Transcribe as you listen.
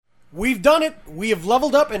We've done it. We have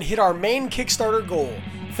leveled up and hit our main Kickstarter goal.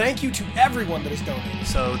 Thank you to everyone that has donated.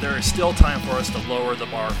 So there is still time for us to lower the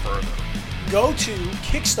bar further. Go to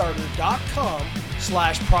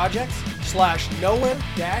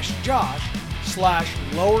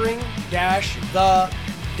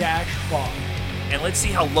kickstarter.com/projects/lowering-the-bar. And let's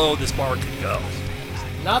see how low this bar can go.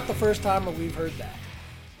 Not the first time that we've heard that.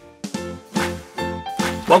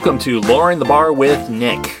 Welcome to Lowering the Bar with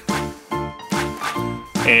Nick.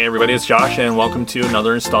 Hey everybody, it's Josh, and welcome to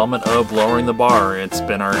another installment of Lowering the Bar. It's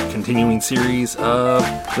been our continuing series of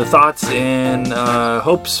the thoughts and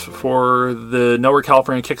hopes for the Nowhere,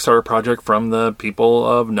 California Kickstarter project from the people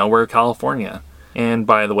of Nowhere, California. And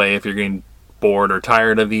by the way, if you're getting bored or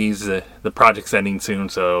tired of these, the project's ending soon,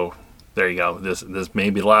 so there you go. This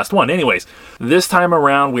may be the last one. Anyways, this time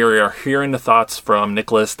around we are hearing the thoughts from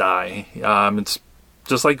Nicholas Dye. It's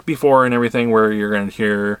just like before and everything, where you're going to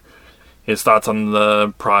hear his thoughts on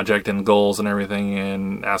the project and goals and everything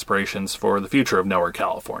and aspirations for the future of Nowhere,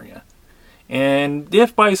 California. And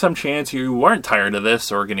if by some chance you aren't tired of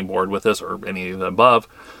this or getting bored with this or any of the above,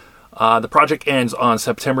 the project ends on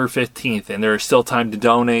September 15th, and there is still time to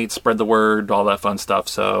donate, spread the word, all that fun stuff.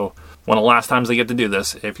 So one of the last times they get to do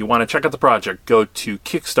this. If you want to check out the project, go to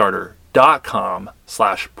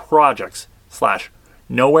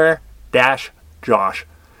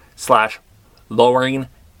kickstarter.com/projects/nowhere-josh/lowering-the-bar.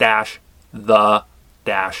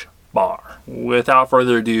 Without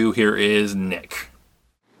further ado, here is Nick.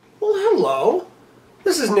 Well, hello.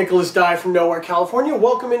 This is Nicholas Dye from Nowhere, California.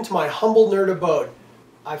 Welcome into my humble nerd abode.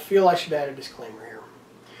 I feel I should add a disclaimer here.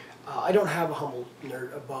 I don't have a humble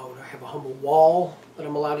nerd abode. I have a humble wall that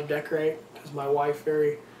I'm allowed to decorate because my wife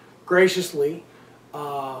very graciously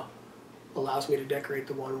allows me to decorate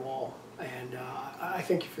the one wall. And I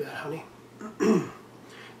thank you for that, honey.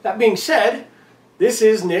 That being said, this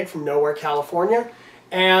is Nick from Nowhere, California.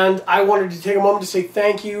 And I wanted to take a moment to say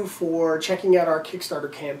thank you for checking out our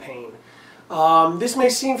Kickstarter campaign. This may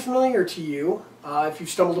seem familiar to you if you've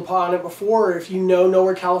stumbled upon it before, or if you know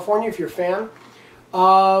Nowhere, California, if you're a fan.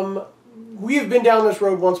 We have been down this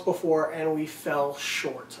road once before and we fell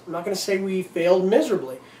short. I'm not going to say we failed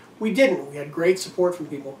miserably. We didn't. We had great support from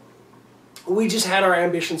people. We just had our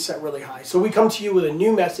ambitions set really high. So we come to you with a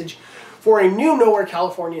new message for a new Nowhere,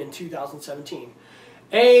 California in 2017.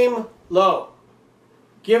 Aim low.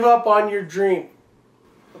 Give up on your dream.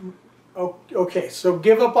 Okay, so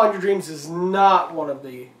give up on your dreams is not one of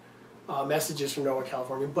the messages from Nowhere,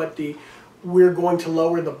 California, but the we're going to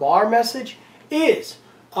lower the bar message is.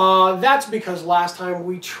 That's because last time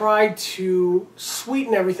we tried to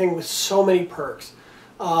sweeten everything with so many perks.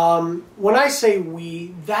 When I say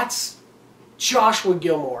we, that's Joshua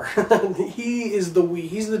Gilmore. He is the we.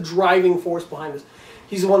 He's the driving force behind this.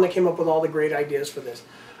 He's the one that came up with all the great ideas for this.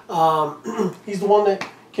 He's the one that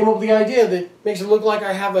came up with the idea that makes it look like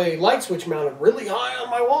I have a light switch mounted really high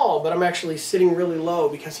on my wall, but I'm actually sitting really low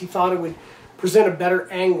because he thought it would present a better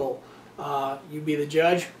angle. You be the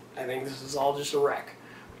judge. I think this is all just a wreck.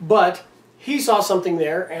 But he saw something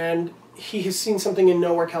there, and he has seen something in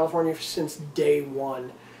Nowhere, California since day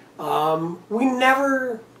one. We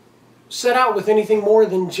never set out with anything more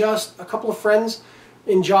than just a couple of friends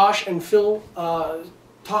in Josh and Phil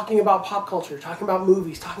talking about pop culture, talking about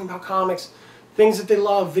movies, talking about comics, things that they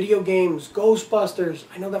love, video games, Ghostbusters.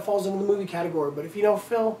 I know that falls into the movie category, but if you know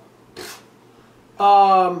Phil...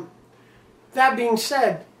 that being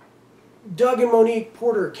said, Doug and Monique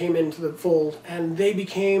Porter came into the fold, and they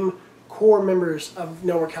became core members of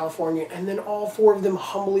Nowhere, California, and then all four of them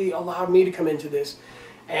humbly allowed me to come into this.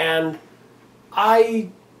 And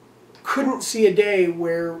I couldn't see a day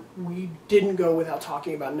where we didn't go without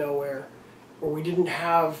talking about Nowhere, or we didn't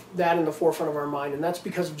have that in the forefront of our mind, and that's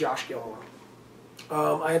because of Josh Gilmore.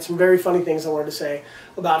 I had some very funny things I wanted to say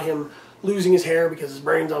about him losing his hair because his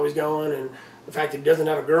brain's always going, and the fact that he doesn't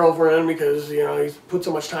have a girlfriend because, you know, he's put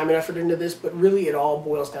so much time and effort into this, but really it all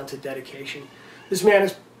boils down to dedication. This man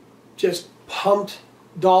has just pumped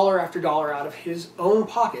dollar after dollar out of his own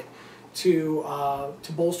pocket to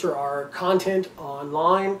bolster our content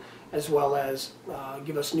online, as well as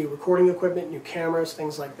give us new recording equipment, new cameras,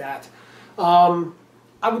 things like that. I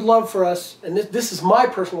would love for us, and this is my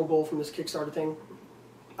personal goal from this Kickstarter thing,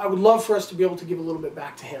 I would love for us to be able to give a little bit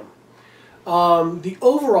back to him. The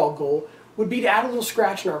overall goal would be to add a little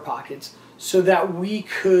scratch in our pockets so that we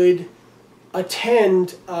could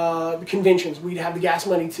attend the conventions. We'd have the gas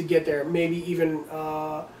money to get there, maybe even,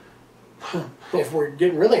 if we're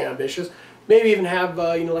getting really ambitious, maybe even have,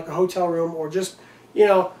 like a hotel room, or just,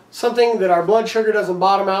 something that our blood sugar doesn't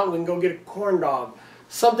bottom out and we can go get a corn dog.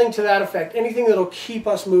 something to that effect. Anything that'll keep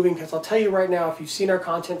us moving, because I'll tell you right now, if you've seen our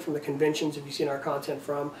content from the conventions, if you've seen our content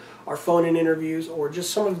from our phone-in interviews, or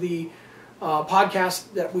just some of the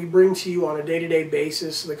podcasts that we bring to you on a day-to-day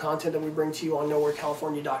basis, the content that we bring to you on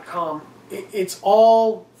nowherecalifornia.com, it's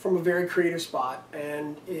all from a very creative spot.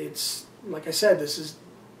 And it's, like I said, this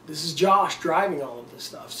is Josh driving all of this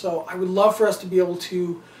stuff. So I would love for us to be able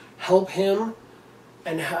to help him,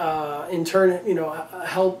 and in turn,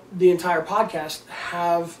 help the entire podcast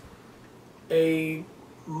have a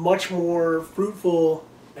much more fruitful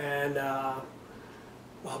and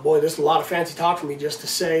well, boy, this is a lot of fancy talk for me just to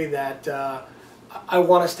say that I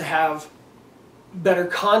want us to have better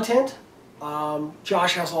content.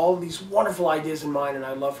 Josh has all of these wonderful ideas in mind, and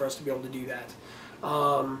I'd love for us to be able to do that.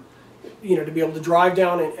 To be able to drive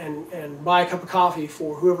down and buy a cup of coffee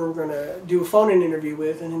for whoever we're going to do a phone-in interview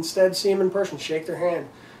with, and instead see them in person, shake their hand.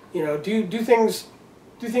 Do things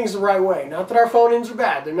the right way. Not that our phone-ins are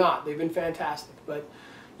bad; they're not. They've been fantastic, but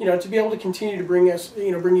to be able to continue to bring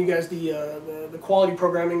you guys the quality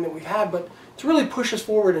programming that we've had, but to really push us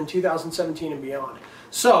forward in 2017 and beyond.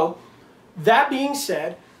 So, that being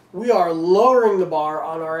said, we are lowering the bar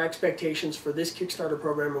on our expectations for this Kickstarter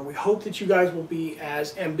program, and we hope that you guys will be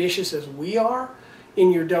as ambitious as we are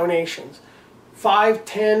in your donations. 5,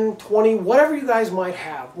 10, 20, whatever you guys might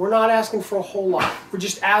have. We're not asking for a whole lot. We're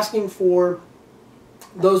just asking for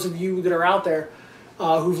those of you that are out there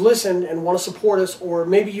who've listened and want to support us, or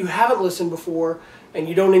maybe you haven't listened before and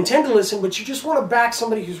you don't intend to listen, but you just want to back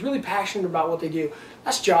somebody who's really passionate about what they do.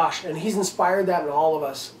 That's Josh, and he's inspired that in all of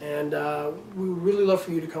us, and we would really love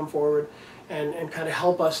for you to come forward and kind of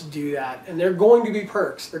help us do that. And there are going to be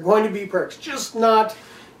perks. They're going to be perks, just not,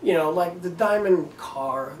 like the diamond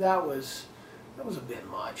car. That was a bit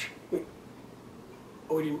much. We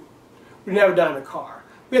didn't have a diamond car.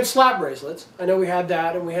 We had slap bracelets. I know we had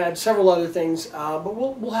that, and we had several other things, but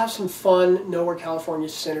we'll have some fun, Nowhere California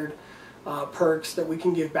centered perks that we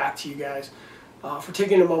can give back to you guys for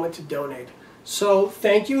taking a moment to donate. So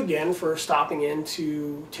thank you again for stopping in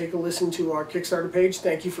to take a listen to our Kickstarter page.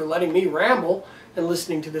 Thank you for letting me ramble and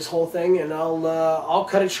listening to this whole thing, and I'll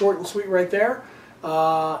cut it short and sweet right there,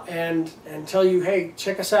 and tell you, hey,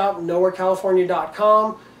 check us out,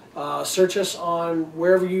 nowherecalifornia.com. Search us on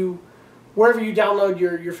wherever you download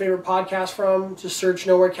your favorite podcast from. Just search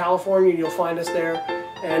Nowhere California, you'll find us there.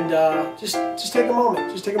 And just take a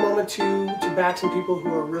moment. Just take a moment to back some people who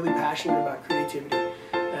are really passionate about creativity.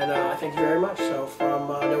 And I thank you very much. So from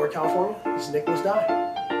Nowhere California, this is Nicholas Dye.